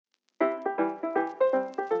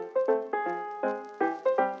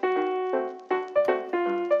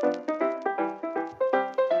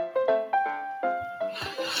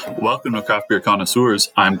Welcome to Craft Beer Connoisseurs.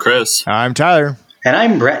 I'm Chris. I'm Tyler. And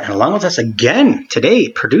I'm Brett. And along with us again today,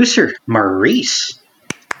 producer Maurice.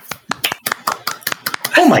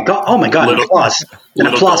 Oh my God. An applause. An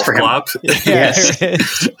applause for him. Clap.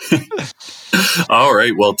 Yes. All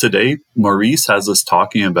right. Well, today, Maurice has us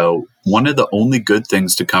talking about one of the only good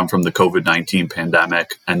things to come from the COVID-19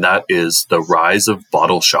 pandemic, and that is the rise of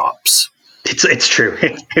bottle shops. It's true.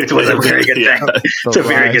 It was a very good thing. It's a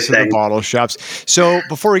very good thing. Bottle shops. So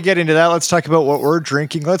before we get into that, let's talk about what we're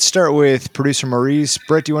drinking. Let's start with producer Maurice.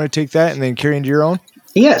 Brett, do you want to take that and then carry into your own?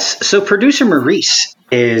 Yes. So producer Maurice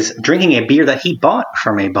is drinking a beer that he bought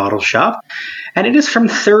from a bottle shop, and it is from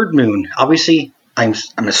Third Moon. Obviously, I'm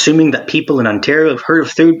assuming that people in Ontario have heard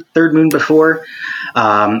of Third Moon before.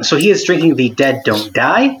 So he is drinking the Dead Don't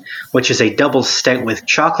Die, which is a double stout with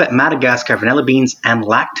chocolate, Madagascar, vanilla beans, and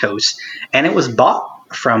lactose. And it was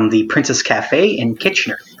bought from the Princess Cafe in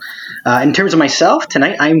Kitchener. In terms of myself,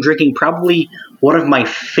 tonight I'm drinking probably one of my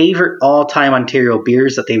favorite all-time Ontario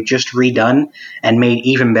beers that they've just redone and made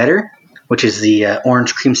even better, which is the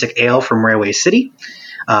Orange Creamsicle Ale from Railway City.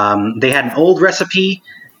 They had an old recipe,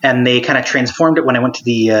 and they kind of transformed it when I went to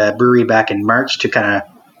the brewery back in March to kind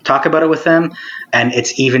of talk about it with them, and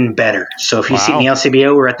it's even better. So if you see it in the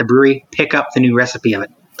LCBO or at the brewery, pick up the new recipe of it,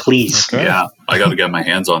 please. Okay. Yeah, I got to get my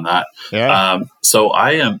hands on that. Yeah. So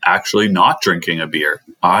I am actually not drinking a beer.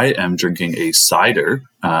 I am drinking a cider,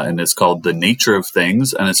 and it's called The Nature of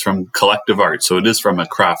Things, and it's from Collective Art. So it is from a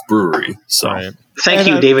craft brewery. So Thank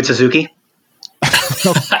you, David Suzuki.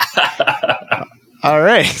 All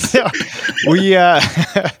right. So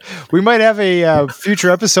we might have a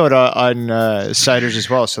future episode on ciders as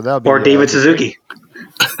well. So that'll be David Suzuki.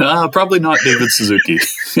 Probably not David Suzuki.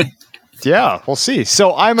 Yeah, we'll see.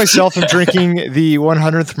 So I myself am drinking the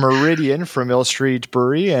 100th Meridian from Mill Street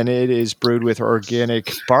Brewery, and it is brewed with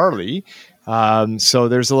organic barley. So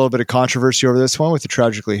there's a little bit of controversy over this one with the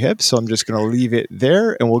Tragically Hip. So I'm just going to leave it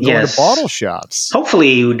there, and we'll go into bottle shops.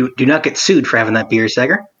 Hopefully you do not get sued for having that beer,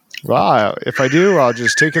 Sager. Wow, if I do, I'll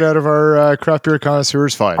just take it out of our Craft Beer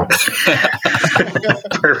Connoisseurs file.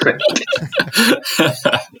 Perfect.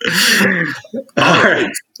 All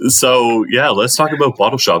right. So, let's talk about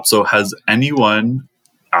bottle shop. So, has anyone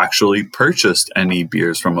actually purchased any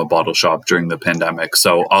beers from a bottle shop during the pandemic?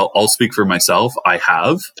 So, I'll speak for myself. I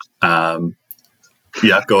have.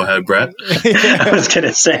 Yeah, go ahead, Brett. I was going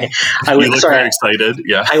to say. You look very excited.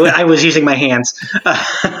 Yeah. I was using my hands.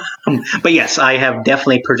 But yes, I have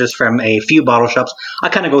definitely purchased from a few bottle shops. I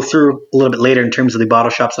kind of go through a little bit later in terms of the bottle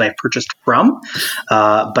shops that I've purchased from.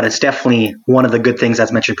 But it's definitely one of the good things,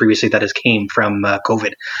 as mentioned previously, that has came from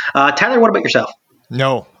COVID. Tyler, what about yourself?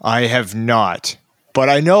 No, I have not. But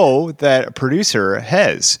I know that a producer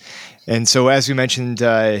has. And so, as we mentioned,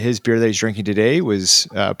 his beer that he's drinking today was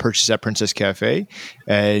purchased at Princess Cafe.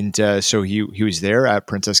 And so he was there at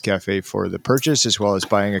Princess Cafe for the purchase, as well as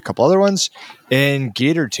buying a couple other ones. And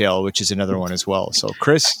Gator Tail, which is another one as well. So,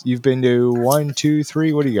 Chris, you've been to 1, 2,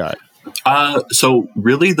 3. What do you got? So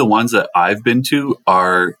really the ones that I've been to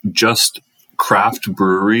are just craft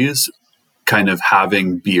breweries kind of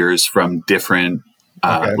having beers from different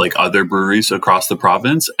like other breweries across the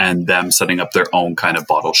province, and them setting up their own kind of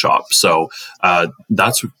bottle shop. So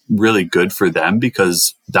that's really good for them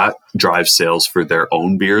because that drives sales for their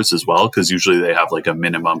own beers as well. Because usually they have like a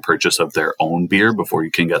minimum purchase of their own beer before you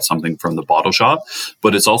can get something from the bottle shop.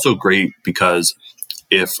 But it's also great because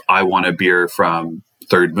if I want a beer from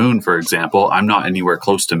Third Moon, for example, I'm not anywhere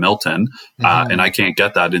close to Milton, and I can't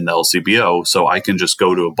get that in the LCBO. So I can just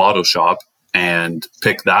go to a bottle shop and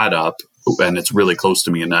pick that up, and it's really close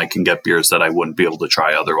to me, and I can get beers that I wouldn't be able to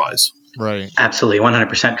try otherwise. Right. Absolutely,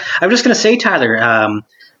 100%. I was just going to say, Tyler,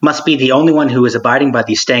 must be the only one who is abiding by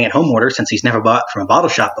the staying at home order since he's never bought from a bottle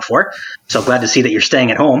shop before. So glad to see that you're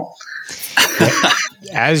staying at home.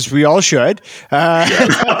 As we all should.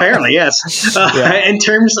 Apparently, yes. In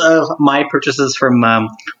terms of my purchases from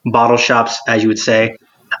bottle shops, as you would say,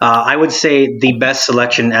 I would say the best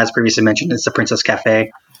selection, as previously mentioned, is the Princess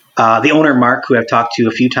Cafe. The owner, Mark, who I've talked to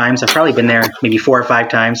a few times, I've probably been there maybe 4 or 5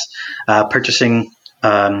 times purchasing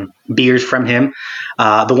beers from him.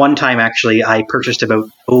 The one time, actually, I purchased about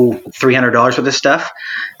 $300 for this stuff.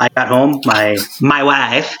 I got home, my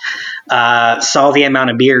wife saw the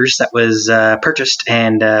amount of beers that was purchased,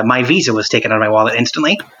 and my Visa was taken out of my wallet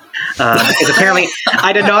instantly because apparently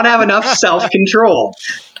I did not have enough self-control.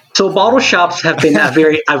 So bottle shops have been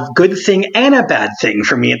a good thing and a bad thing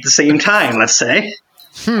for me at the same time, let's say.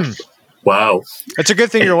 Wow. It's a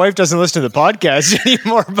good thing your wife doesn't listen to the podcast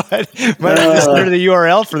anymore, but listen to the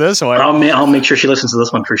URL for this one. I'll make sure she listens to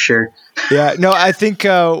this one for sure. Yeah, no, I think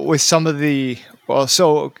with some of the Well,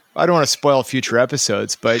 so I don't want to spoil future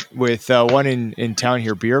episodes, but with one in town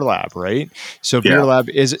here, Beer Lab, right? So Beer Lab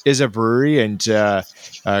is a brewery, and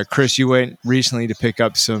Chris, you went recently to pick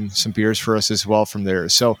up some beers for us as well from there.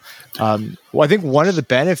 So, I think one of the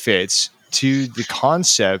benefits to the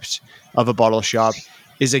concept of a bottle shop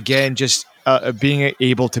is, again, just being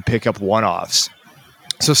able to pick up one-offs.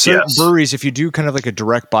 So certain breweries, if you do kind of like a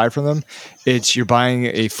direct buy from them, you're buying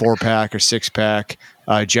a 4-pack or 6-pack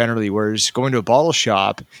generally, whereas going to a bottle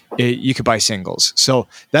shop, you could buy singles. So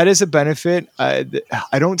that is a benefit.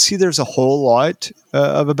 I don't see there's a whole lot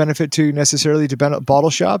of a benefit to necessarily to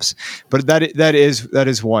bottle shops, but that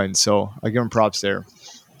is one. So I give them props there.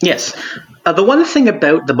 Yes. The one thing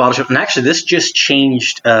about the bottle shop, and actually this just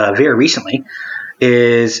changed very recently,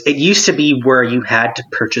 is it used to be where you had to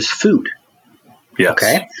purchase food. Yes.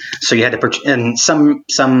 Okay. So you had to purchase, and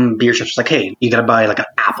some beer shops was like, hey, you got to buy like an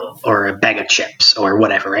apple or a bag of chips or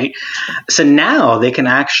whatever, right? So now they can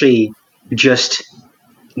actually just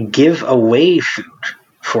give away food,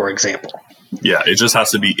 for example. Yeah, it just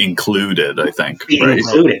has to be included, I think. Right?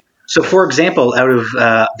 Included. So, for example, out of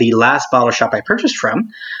the last bottle shop I purchased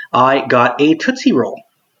from, I got a Tootsie Roll.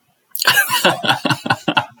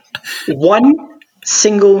 One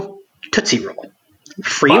single Tootsie Roll,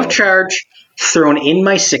 free of charge, thrown in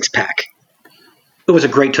my 6-pack. It was a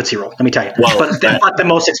great Tootsie Roll, let me tell you. Well, but not the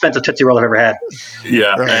most expensive Tootsie Roll I've ever had.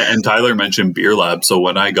 Yeah, right. And Tyler mentioned Beer Lab. So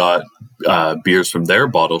when I got beers from their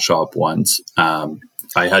bottle shop once, I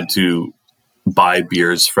had to buy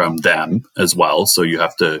beers from them as well. So you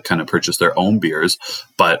have to kind of purchase their own beers.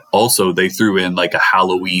 But also they threw in like a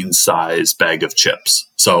Halloween size bag of chips.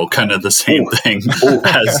 So kind of the same thing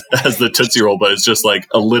as the Tootsie Roll, but it's just like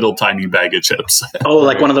a little tiny bag of chips. Oh,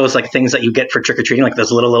 like one of those like things that you get for trick-or-treating, like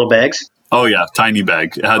those little bags? Oh, yeah. Tiny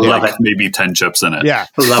bag. It had maybe 10 chips in it. Yeah.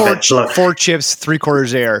 Four chips,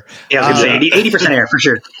 3/4 air. Yeah, I was going to say 80% air for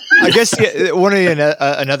sure. I guess one of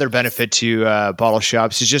another benefit to bottle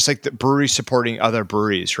shops is just like the brewery supporting other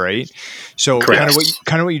breweries, right? So kind of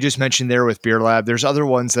what you just mentioned there with Beer Lab. There's other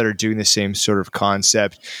ones that are doing the same sort of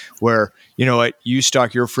concept where, you know what, you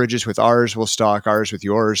stock your fridges with ours, we'll stock ours with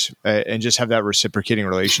yours, and just have that reciprocating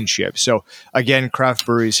relationship. So again, craft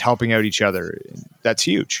breweries helping out each other. That's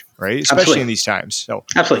huge, right? Especially in these times. So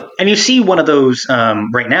absolutely. And you see one of those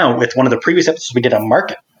right now with one of the previous episodes we did on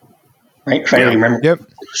Market. Right? If I remember. Yep.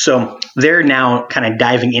 So they're now kind of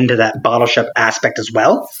diving into that bottle shop aspect as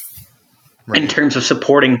well, in terms of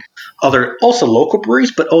supporting other also local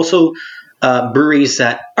breweries, but also breweries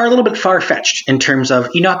that are a little bit far fetched in terms of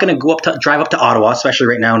you're not going to drive up to Ottawa, especially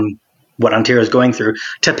right now in what Ontario is going through,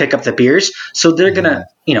 to pick up the beers. So they're going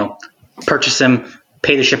to, purchase them,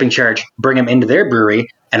 pay the shipping charge, bring them into their brewery,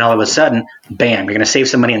 and all of a sudden, bam, you're going to save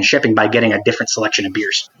some money on shipping by getting a different selection of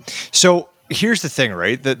beers. So here's the thing,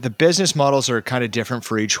 right? The business models are kind of different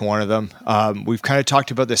for each one of them. We've kind of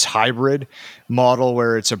talked about this hybrid model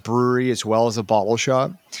where it's a brewery as well as a bottle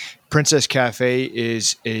shop. Princess Cafe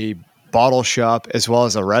is a bottle shop as well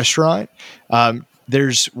as a restaurant.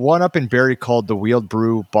 There's one up in Barrie called the Wheeled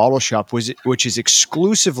Brew Bottle Shop, which is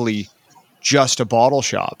exclusively just a bottle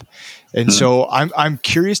shop. And so I'm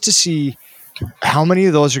curious to see how many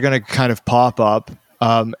of those are going to kind of pop up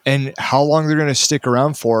and how long they're going to stick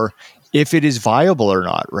around for, if it is viable or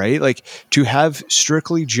not, right? Like to have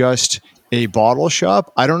strictly just a bottle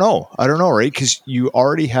shop, I don't know, right? Because you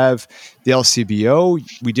already have the LCBO.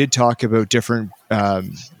 We did talk about different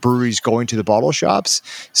breweries going to the bottle shops.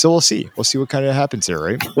 So we'll see what kind of happens there,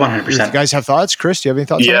 right? 100%. You guys have thoughts? Chris, do you have any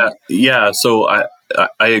thoughts on that? Yeah. So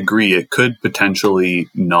I agree. It could potentially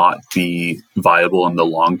not be viable in the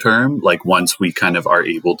long term. Like once we kind of are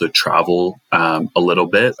able to travel a little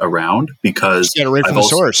bit around, because get away from the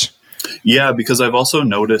source. Yeah, because I've also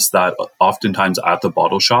noticed that oftentimes at the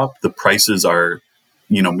bottle shop, the prices are,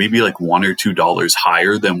 maybe like $1 or $2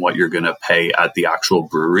 higher than what you're going to pay at the actual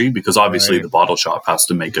brewery, because obviously the bottle shop has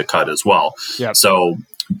to make a cut as well. Yep. So,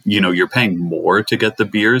 you're paying more to get the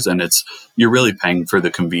beers, and you're really paying for the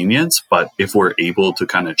convenience. But if we're able to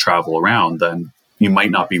kind of travel around, then you might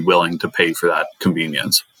not be willing to pay for that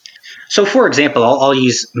convenience. So, for example, I'll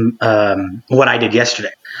use what I did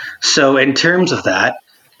yesterday. So in terms of that,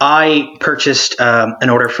 I purchased an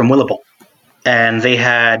order from Willable, and they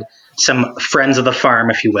had some friends of the farm,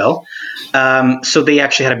 if you will. So they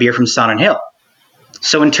actually had a beer from Sonnet Hill.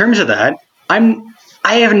 So in terms of that,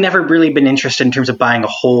 I have never really been interested in terms of buying a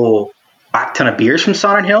whole back ton of beers from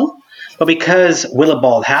Sonnet Hill, but because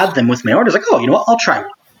Willable had them with my order, I was like, oh, you know what? I'll try one.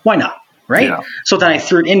 Why not? Right? Yeah. So then I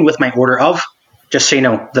threw it in with my order of, just so you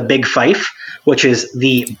know, the Big Fife, which is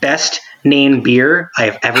the best named beer I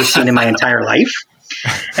have ever seen in my entire life.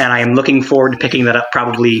 And I am looking forward to picking that up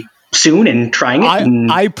probably soon and trying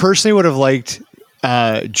it. I personally would have liked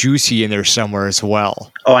Juicy in there somewhere as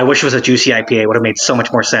well. Oh, I wish it was a Juicy IPA. It would have made so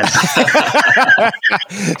much more sense.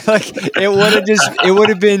 Like it would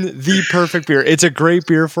have been the perfect beer. It's a great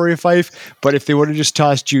beer for you, Fife. But if they would have just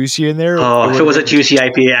tossed Juicy in there, if it was a Juicy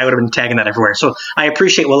IPA, I would have been tagging that everywhere. So I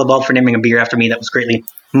appreciate Willibald for naming a beer after me. That was greatly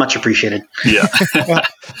much appreciated. Yeah,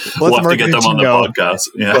 we'll have to get them on the podcast.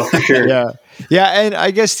 Yeah, well, for sure. Yeah, and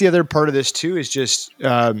I guess the other part of this too is just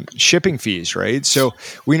shipping fees, right? So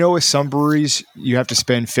we know with some breweries you have to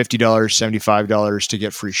spend $50, $75 to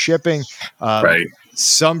get free shipping. Right.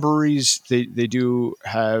 Some breweries they do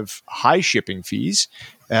have high shipping fees,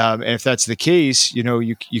 and if that's the case,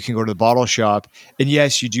 you can go to the bottle shop, and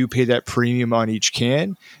yes, you do pay that premium on each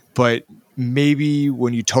can, but maybe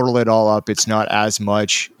when you total it all up, it's not as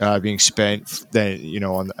much being spent than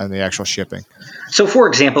on the actual shipping. So, for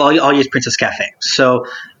example, I'll use Princess Cafe. So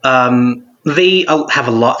they have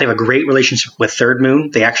a great relationship with Third Moon.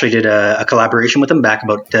 They actually did a collaboration with them back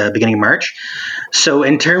about the beginning of March. So,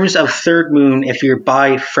 in terms of Third Moon, if you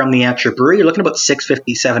buy from the actual brewery, you're looking at about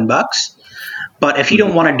 $6.50, $7. But if you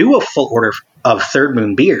don't want to do a full order of Third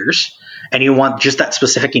Moon beers and you want just that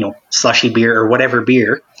specific, slushy beer or whatever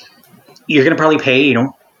beer, you're going to probably pay,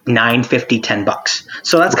 $9.50, $10.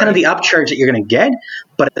 So that's kind of the upcharge that you're going to get.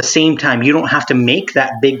 But at the same time, you don't have to make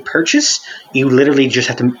that big purchase. You literally just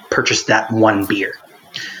have to purchase that one beer.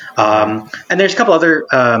 And there's a couple other,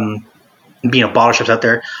 bottle shops out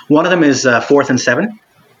there. One of them is 4th and 7,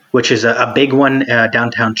 which is a big one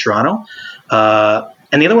downtown Toronto.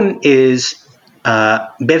 And the other one is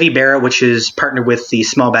Bevy Barra, which is partnered with the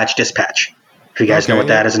Small Batch Dispatch. If you guys know what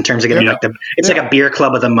that is in terms of getting like a beer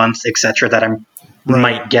club of the month, etc. that I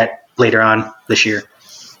might get later on this year.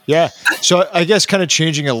 Yeah. So I guess kind of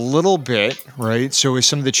changing a little bit, right? So with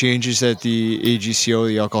some of the changes that the AGCO,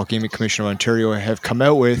 the Alcohol Gaming Commission of Ontario, have come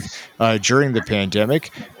out with during the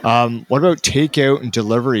pandemic, what about takeout and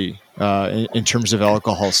delivery in terms of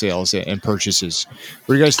alcohol sales and purchases?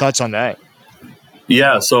 What are you guys' thoughts on that?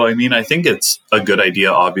 Yeah. So, I think it's a good idea,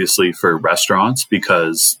 obviously, for restaurants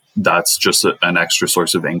because that's just an extra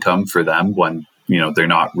source of income for them when, they're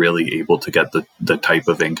not really able to get the type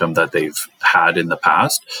of income that they've had in the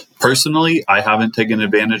past. Personally, I haven't taken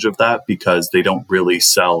advantage of that because they don't really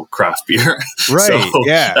sell craft beer. Right. So,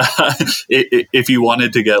 yeah. If you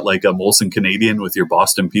wanted to get like a Molson Canadian with your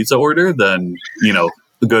Boston Pizza order, then,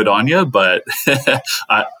 good on you, but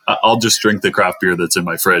I'll just drink the craft beer that's in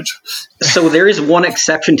my fridge. So there is one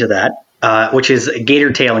exception to that, which is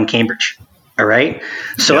Gator Tail in Cambridge. All right.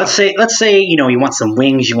 So let's say, you want some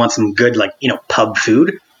wings, you want some good, pub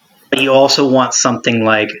food, but you also want something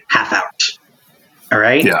like Half Hours. All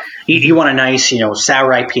right. Yeah. You want a nice,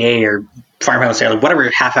 sour IPA or Farmhouse Ale, whatever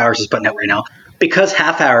Half Hours is putting out right now, because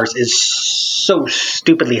Half Hours is so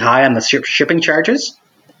stupidly high on the shipping charges.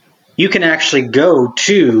 You can actually go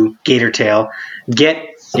to Gator Tail, get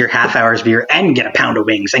your Half Hours beer and get a pound of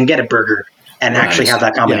wings and get a burger. And actually have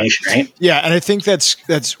that combination, right? Yeah, and I think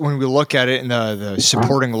that's when we look at it in the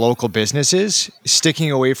supporting local businesses,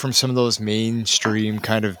 sticking away from some of those mainstream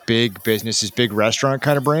kind of big businesses, big restaurant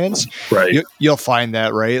kind of brands. Right. You'll find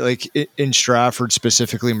that, right? Like in Stratford,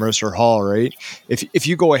 specifically Mercer Hall, right? If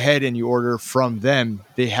you go ahead and you order from them,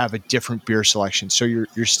 they have a different beer selection. So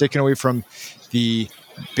you're sticking away from the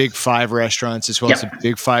Big Five restaurants as well as the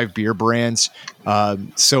Big Five beer brands.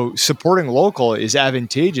 So supporting local is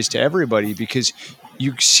advantageous to everybody because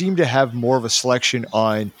you seem to have more of a selection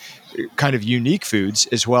on kind of unique foods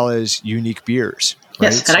as well as unique beers.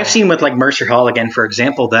 Right? Yes, and I've seen with like Mercer Hall again, for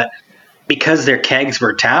example, that because their kegs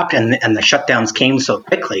were tapped and the shutdowns came so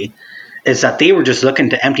quickly, is that they were just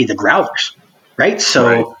looking to empty the growlers, right?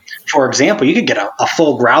 So, for example, you could get a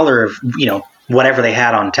full growler of whatever they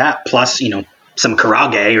had on tap plus some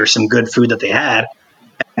karage or some good food that they had.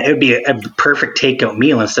 It would be a perfect takeout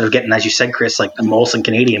meal instead of getting, as you said, Chris, like the Molson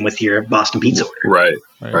Canadian with your Boston Pizza order.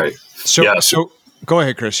 Right. So go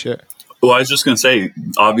ahead, Chris. Yeah. Well, I was just going to say,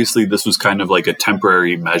 obviously, this was kind of like a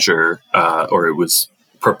temporary measure, or it was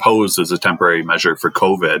proposed as a temporary measure for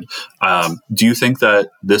COVID. Do you think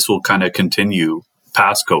that this will kind of continue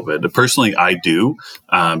past COVID? Personally, I do,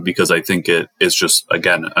 because I think it is just,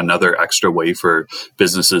 again, another extra way for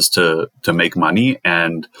businesses to make money.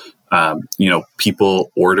 And,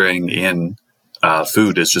 people ordering in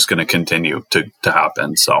food is just going to continue to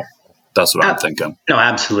happen. So that's what I'm thinking. No,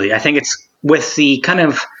 absolutely. I think it's with the kind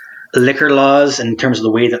of liquor laws in terms of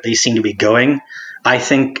the way that they seem to be going, I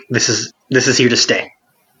think this is here to stay,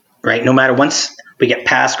 right? No matter once we get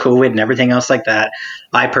past COVID and everything else like that,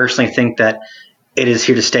 I personally think that it is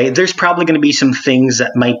here to stay. There's probably going to be some things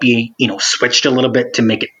that might be, switched a little bit to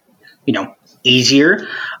make it, easier.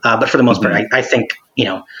 But for the most part, I think,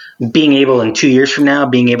 being able in 2 years from now,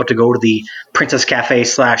 being able to go to the Princess Cafe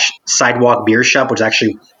 / Sidewalk Beer Shop, which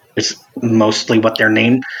actually is mostly what they're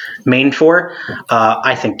named for.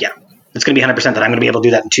 I think, it's going to be 100% that I'm going to be able to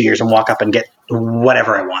do that in 2 years and walk up and get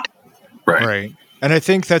whatever I want. Right. And I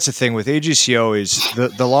think that's the thing with AGCO is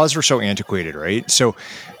the laws were so antiquated, right? So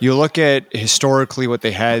you look at historically what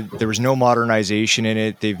they had, there was no modernization in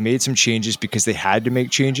it. They've made some changes because they had to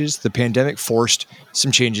make changes. The pandemic forced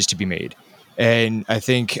some changes to be made. And I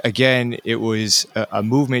think, again, it was a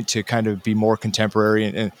movement to kind of be more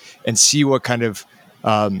contemporary and see what kind of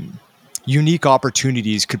unique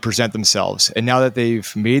opportunities could present themselves. And now that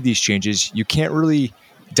they've made these changes, you can't really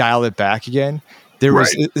dial it back again. There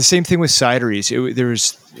was the same thing with cideries. There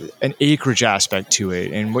was an acreage aspect to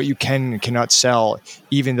it and what you can and cannot sell,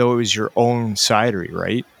 even though it was your own cidery,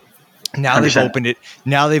 right? Now 100%.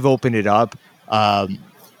 They've opened it up.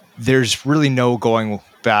 There's really no going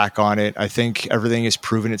back on it. I think everything has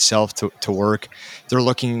proven itself to work. They're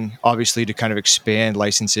looking obviously to kind of expand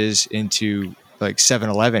licenses into like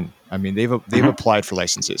 7-Eleven. I mean, they've applied for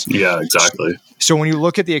licenses. Yeah, exactly. So when you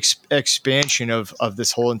look at the expansion of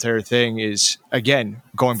this whole entire thing is, again,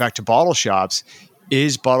 going back to bottle shops,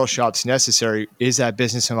 is bottle shops necessary? Is that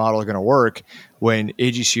business model going to work when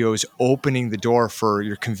AGCO is opening the door for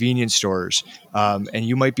your convenience stores? And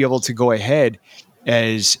you might be able to go ahead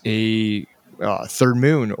as a Third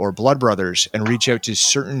Moon or Blood Brothers and reach out to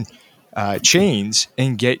certain chains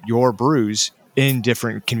and get your brews in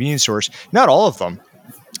different convenience stores. Not all of them,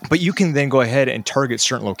 but you can then go ahead and target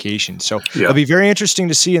certain locations. So it'll be very interesting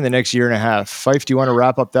to see in the next year and a half. Fife, do you want to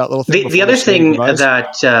wrap up that little thing? The other thing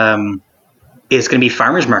that is going to be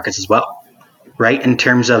farmers markets as well, right? In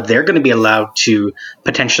terms of they're going to be allowed to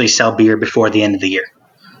potentially sell beer before the end of the year.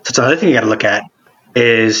 So it's another thing you got to look at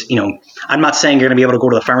is, I'm not saying you're going to be able to go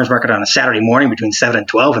to the farmer's market on a Saturday morning between 7 and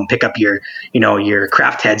 12 and pick up your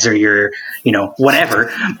craft heads or your,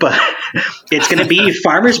 whatever, but it's going to be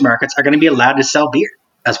farmer's markets are going to be allowed to sell beer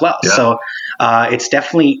as well. Yeah. So it's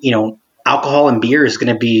definitely, alcohol and beer is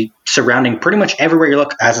going to be surrounding pretty much everywhere you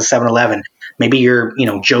look as a 7-Eleven, maybe your,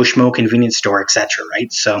 Joe Schmo convenience store, etc.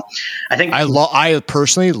 Right. So I think I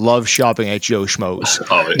personally love shopping at Joe Schmo's.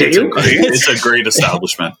 It's a great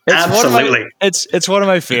establishment. Absolutely. It's one of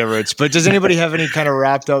my favorites, but does anybody have any kind of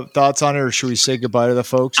wrapped up thoughts on it, or should we say goodbye to the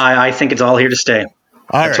folks? I think it's all here to stay.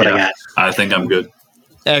 That's what I got. I think I'm good.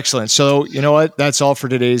 Excellent. So you know what? That's all for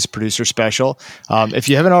today's producer special. If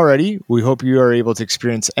you haven't already, we hope you are able to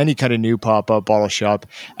experience any kind of new pop-up bottle shop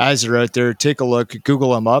as they're out there. Take a look,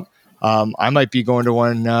 Google them up. I might be going to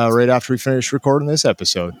one right after we finish recording this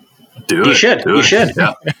episode. You should.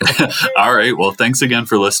 Yeah. All right. Well, thanks again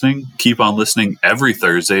for listening. Keep on listening every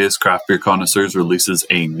Thursday as Craft Beer Connoisseurs releases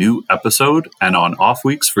a new episode and on off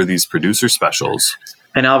weeks for these producer specials.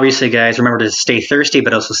 And obviously, guys, remember to stay thirsty,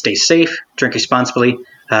 but also stay safe, drink responsibly,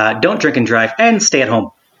 don't drink and drive, and stay at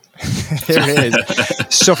home. There it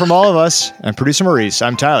is. So from all of us and producer Maurice,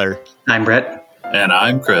 I'm Tyler. I'm Brett. And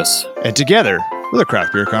I'm Chris. And together, we're the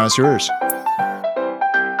Craft Beer Connoisseurs.